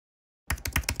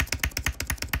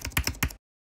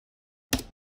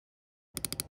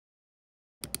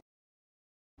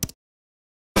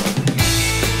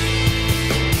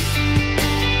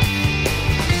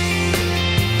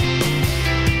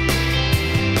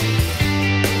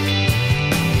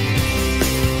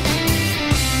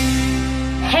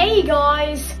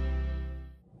guys!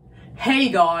 Hey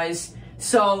guys!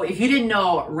 So, if you didn't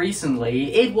know,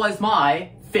 recently, it was my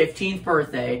 15th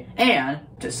birthday, and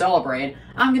to celebrate,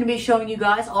 I'm going to be showing you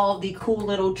guys all of the cool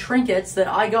little trinkets that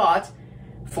I got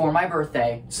for my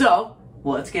birthday. So,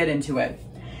 let's get into it.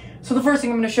 So the first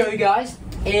thing I'm going to show you guys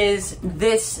is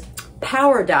this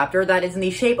power adapter that is in the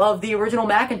shape of the original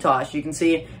Macintosh. You can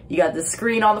see you got the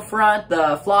screen on the front,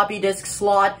 the floppy disk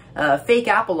slot, fake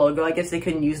Apple logo. I guess they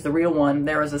couldn't use the real one.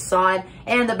 There is a side,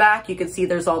 and the back you can see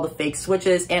there's all the fake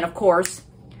switches, and of course,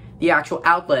 the actual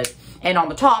outlet. And on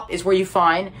the top is where you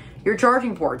find your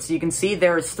charging ports. You can see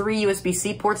there's 3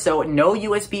 USB-C ports, so no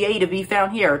USB-A to be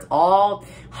found here. It's all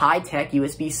high-tech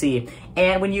USB-C.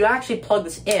 And when you actually plug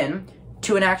this in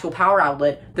to an actual power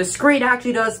outlet, the screen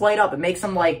actually does light up. It makes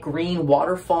some like green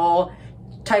waterfall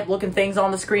type looking things on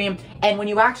the screen. And when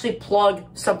you actually plug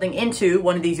something into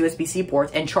one of these USB-C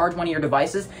ports and charge one of your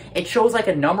devices, it shows like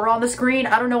a number on the screen.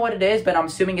 I don't know what it is, but I'm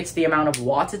assuming it's the amount of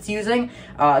watts it's using,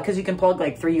 because you can plug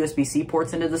like 3 USB-C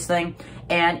ports into this thing.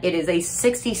 And it is a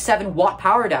 67 watt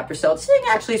power adapter. So this thing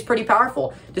actually is pretty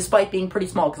powerful, despite being pretty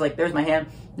small, because like there's my hand,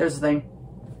 there's the thing.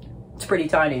 It's pretty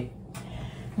tiny.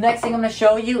 Next thing I'm going to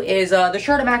show you is the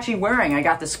shirt I'm actually wearing. I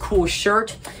got this cool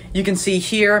shirt. You can see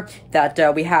here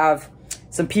that we have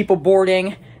some people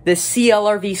boarding this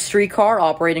CLRV streetcar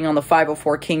operating on the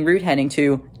 504 King route heading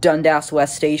to Dundas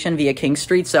West Station via King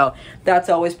Street. So that's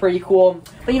always pretty cool.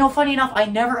 But you know, funny enough, I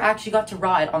never actually got to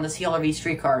ride on the CLRV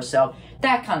streetcar. So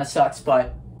that kind of sucks,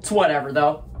 but it's whatever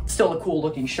though. It's still a cool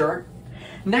looking shirt.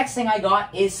 Next thing I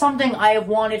got is something I have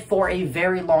wanted for a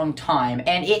very long time,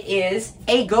 and it is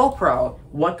a GoPro.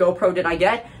 What GoPro did I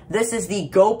get? This is the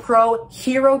GoPro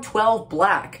Hero 12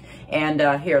 Black. And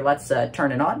here, let's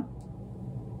turn it on.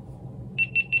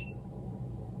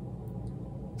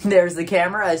 There's the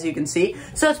camera, as you can see.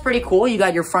 So it's pretty cool. You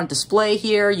got your front display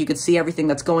here. You can see everything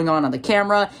that's going on the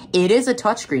camera. It is a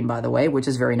touchscreen, by the way, which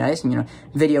is very nice. You know,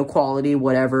 video quality,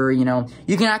 whatever, you know.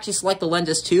 You can actually select the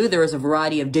lenses, too. There is a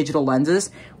variety of digital lenses,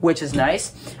 which is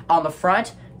nice. On the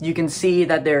front, you can see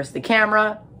that there's the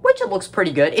camera, which it looks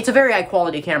pretty good. It's a very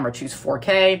high-quality camera. Choose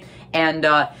 4K. And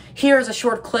here's a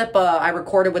short clip I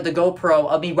recorded with the GoPro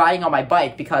of me riding on my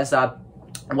bike, because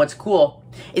what's cool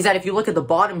is that if you look at the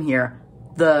bottom here,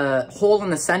 the hole in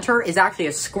the center is actually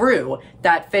a screw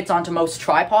that fits onto most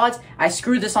tripods. I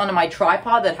screwed this onto my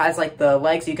tripod that has like the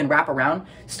legs you can wrap around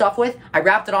stuff with. I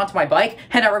wrapped it onto my bike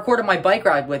and I recorded my bike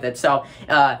ride with it. So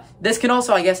this can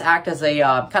also, I guess, act as a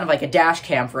kind of like a dash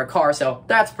cam for a car. So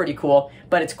that's pretty cool.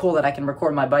 But it's cool that I can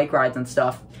record my bike rides and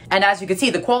stuff. And as you can see,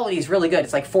 the quality is really good.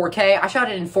 It's like 4K. I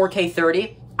shot it in 4K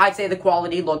 30. I'd say the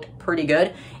quality looked pretty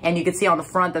good. And you can see on the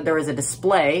front that there is a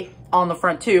display on the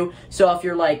front too. So if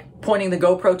you're like pointing the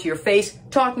GoPro to your face,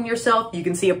 talking to yourself, you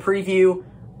can see a preview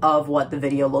of what the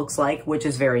video looks like, which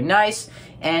is very nice.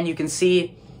 And you can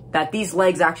see that these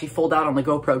legs actually fold out on the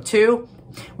GoPro too,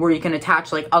 where you can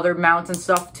attach like other mounts and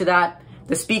stuff to that.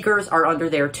 The speakers are under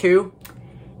there too.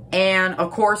 And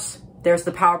of course, there's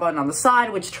the power button on the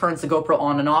side, which turns the GoPro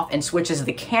on and off and switches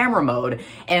the camera mode.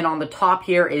 And on the top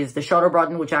here is the shutter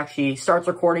button, which actually starts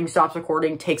recording, stops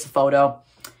recording, takes a photo.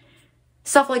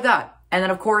 Stuff like that. And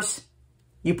then, of course,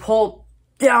 you pull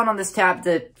down on this tab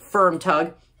to firm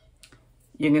tug.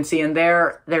 You can see in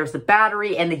there, there's the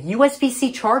battery and the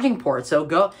USB-C charging port. So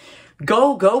go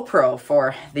GoPro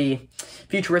for the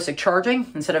futuristic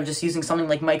charging instead of just using something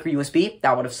like micro USB.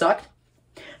 That would have sucked.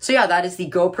 So yeah, that is the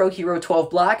GoPro Hero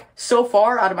 12 Black. So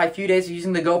far, out of my few days of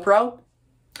using the GoPro,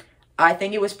 I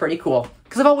think it was pretty cool.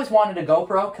 Because I've always wanted a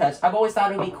GoPro, because I've always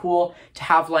thought it would be cool to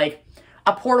have like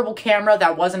a portable camera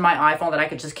that wasn't my iPhone that I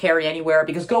could just carry anywhere,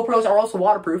 because GoPros are also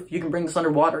waterproof. You can bring this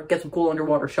underwater, get some cool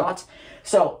underwater shots.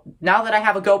 So now that I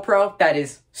have a GoPro, that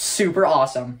is super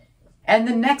awesome. And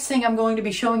the next thing I'm going to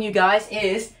be showing you guys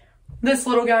is this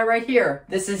little guy right here.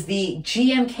 This is the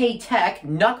GMK Tech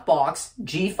Nuckbox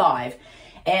G5.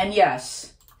 And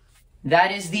yes,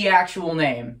 that is the actual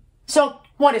name. So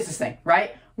what is this thing,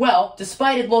 right? Well,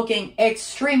 despite it looking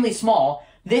extremely small,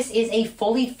 this is a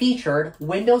fully featured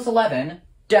Windows 11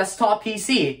 desktop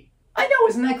PC. I know,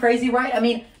 isn't that crazy, right? I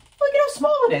mean, look at how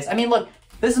small it is. I mean, look,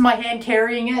 this is my hand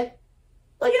carrying it.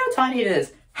 Look at how tiny it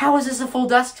is. How is this a full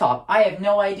desktop? I have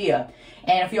no idea.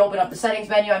 And if you open up the settings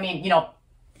menu, I mean, you know,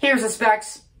 here's the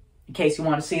specs, in case you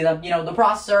want to see them. You know, the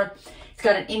processor, it's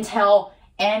got an Intel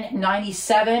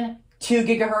N97, 2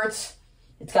 gigahertz.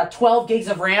 It's got 12 gigs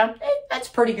of RAM. That's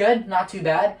pretty good, not too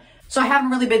bad. So I haven't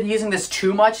really been using this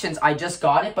too much since I just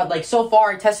got it, but like so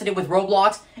far I tested it with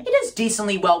Roblox. It does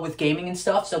decently well with gaming and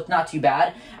stuff, so it's not too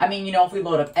bad. I mean, you know, if we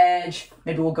load up Edge,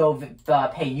 maybe we'll go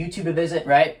pay YouTube a visit,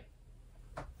 right?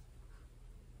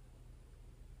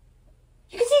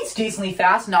 You can see it's decently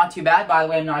fast, not too bad. By the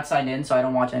way, I'm not signed in, so I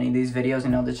don't watch any of these videos. You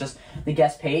know, there's just the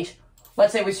guest page.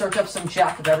 Let's say we search up some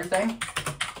jack of everything.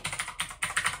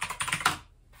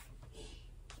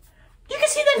 You can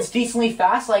see that it's decently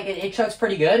fast. Like, it chugs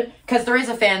pretty good. Because there is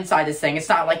a fan inside this thing. It's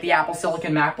not like the Apple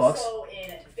Silicon MacBooks.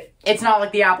 It's not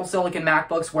like the Apple Silicon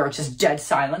MacBooks where it's just dead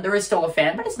silent. There is still a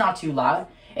fan, but it's not too loud.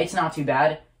 It's not too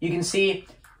bad. You can see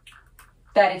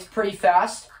that it's pretty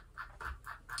fast.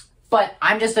 But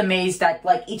I'm just amazed that,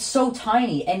 like, it's so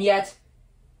tiny, and yet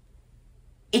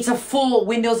it's a full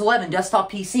Windows 11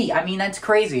 desktop PC. I mean, that's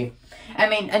crazy. I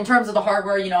mean, in terms of the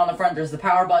hardware, you know, on the front, there's the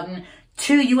power button,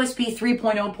 2 USB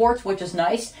 3.0 ports, which is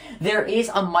nice. There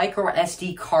is a micro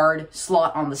SD card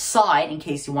slot on the side in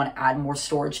case you want to add more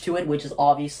storage to it, which is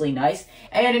obviously nice.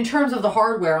 And in terms of the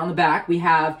hardware on the back, we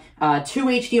have 2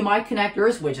 HDMI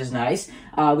connectors, which is nice.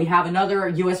 We have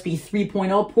another USB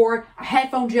 3.0 port, a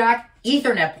headphone jack,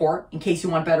 Ethernet port in case you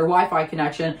want better Wi-Fi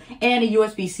connection, and a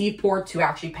USB-C port to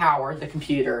actually power the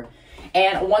computer.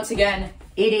 And once again,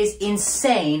 it is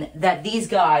insane that these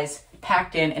guys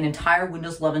packed in an entire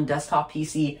Windows 11 desktop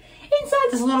PC inside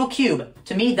this little cube.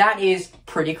 To me, that is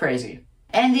pretty crazy.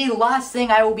 And the last thing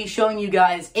I will be showing you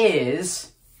guys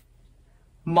is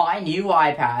my new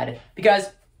iPad. Because,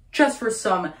 just for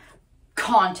some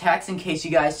context, in case you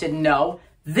guys didn't know,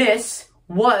 this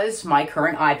was my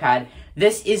current iPad.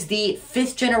 This is the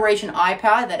 5th generation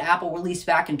iPad that Apple released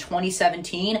back in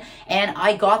 2017, and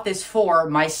I got this for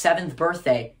my 7th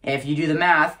birthday. If you do the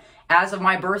math, as of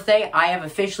my birthday, I have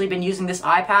officially been using this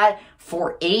iPad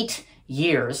for 8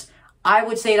 years. I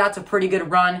would say that's a pretty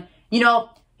good run. You know,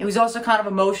 it was also kind of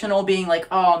emotional being like,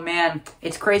 oh man,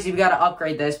 it's crazy, we gotta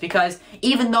upgrade this, because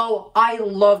even though I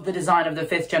love the design of the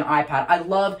 5th gen iPad, I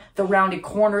love the rounded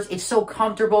corners, it's so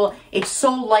comfortable, it's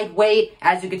so lightweight.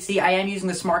 As you can see, I am using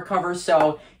the smart cover,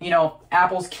 so, you know,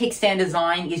 Apple's kickstand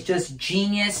design is just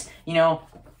genius. You know,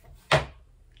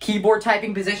 keyboard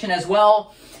typing position as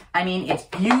well. I mean, it's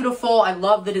beautiful. I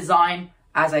love the design,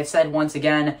 as I've said once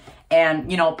again. And,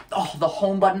 you know, oh, the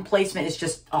home button placement is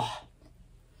just, oh,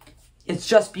 it's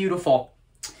just beautiful.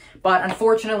 But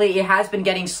unfortunately, it has been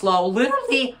getting slow.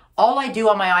 Literally, all I do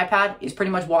on my iPad is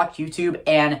pretty much watch YouTube,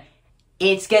 and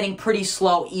it's getting pretty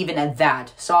slow even at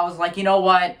that. So I was like, you know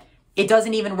what? It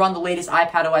doesn't even run the latest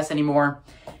iPad OS anymore.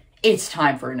 It's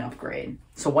time for an upgrade.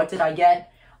 So what did I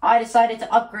get? I decided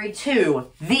to upgrade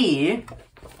to the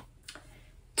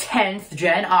 10th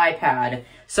gen iPad.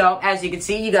 So as you can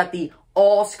see, you got the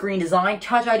all-screen design,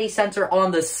 Touch ID sensor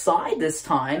on the side this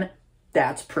time.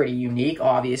 That's pretty unique,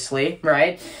 obviously,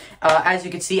 right? As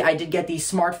you can see, I did get the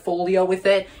Smart Folio with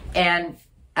it, and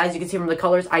as you can see from the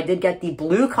colors, I did get the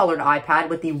blue-colored iPad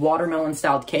with the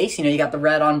watermelon-styled case. You know, you got the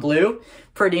red on blue.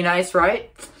 Pretty nice,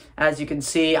 right? As you can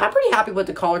see, I'm pretty happy with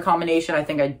the color combination. I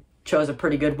think I chose a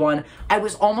pretty good one. I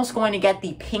was almost going to get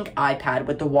the pink iPad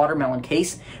with the watermelon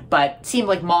case, but it seemed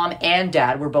like Mom and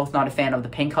Dad were both not a fan of the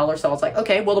pink color, so I was like,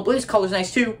 okay, well, the blue's color's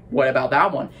nice too. What about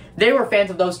that one? They were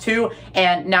fans of those too,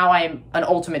 and now I'm an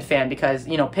ultimate fan because,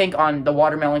 you know, pink on the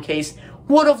watermelon case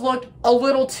would have looked a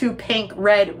little too pink,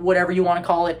 red, whatever you want to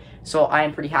call it, so I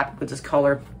am pretty happy with this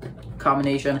color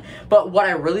combination. But what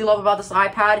I really love about this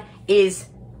iPad is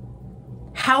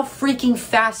how freaking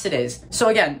fast it is. So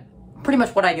again, pretty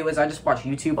much what I do is I just watch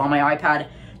YouTube on my iPad.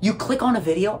 You click on a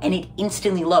video and it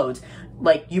instantly loads.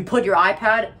 Like, you put your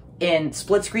iPad in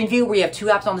split screen view where you have 2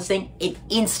 apps on this thing, it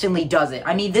instantly does it.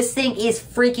 I mean, this thing is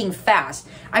freaking fast.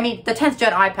 I mean, the 10th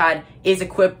gen iPad is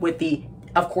equipped with the,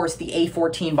 of course, the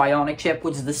A14 Bionic chip,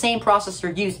 which is the same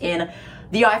processor used in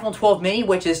the iPhone 12 mini,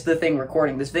 which is the thing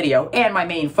recording this video, and my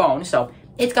main phone. So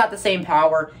it's got the same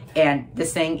power, and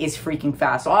this thing is freaking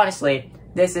fast. So honestly,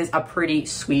 this is a pretty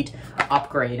sweet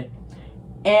upgrade.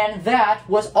 And that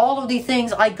was all of the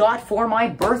things I got for my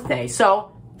birthday.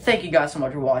 So, thank you guys so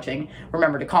much for watching.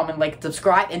 Remember to comment, like, and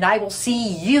subscribe, and I will see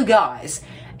you guys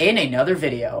in another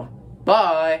video.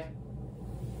 Bye!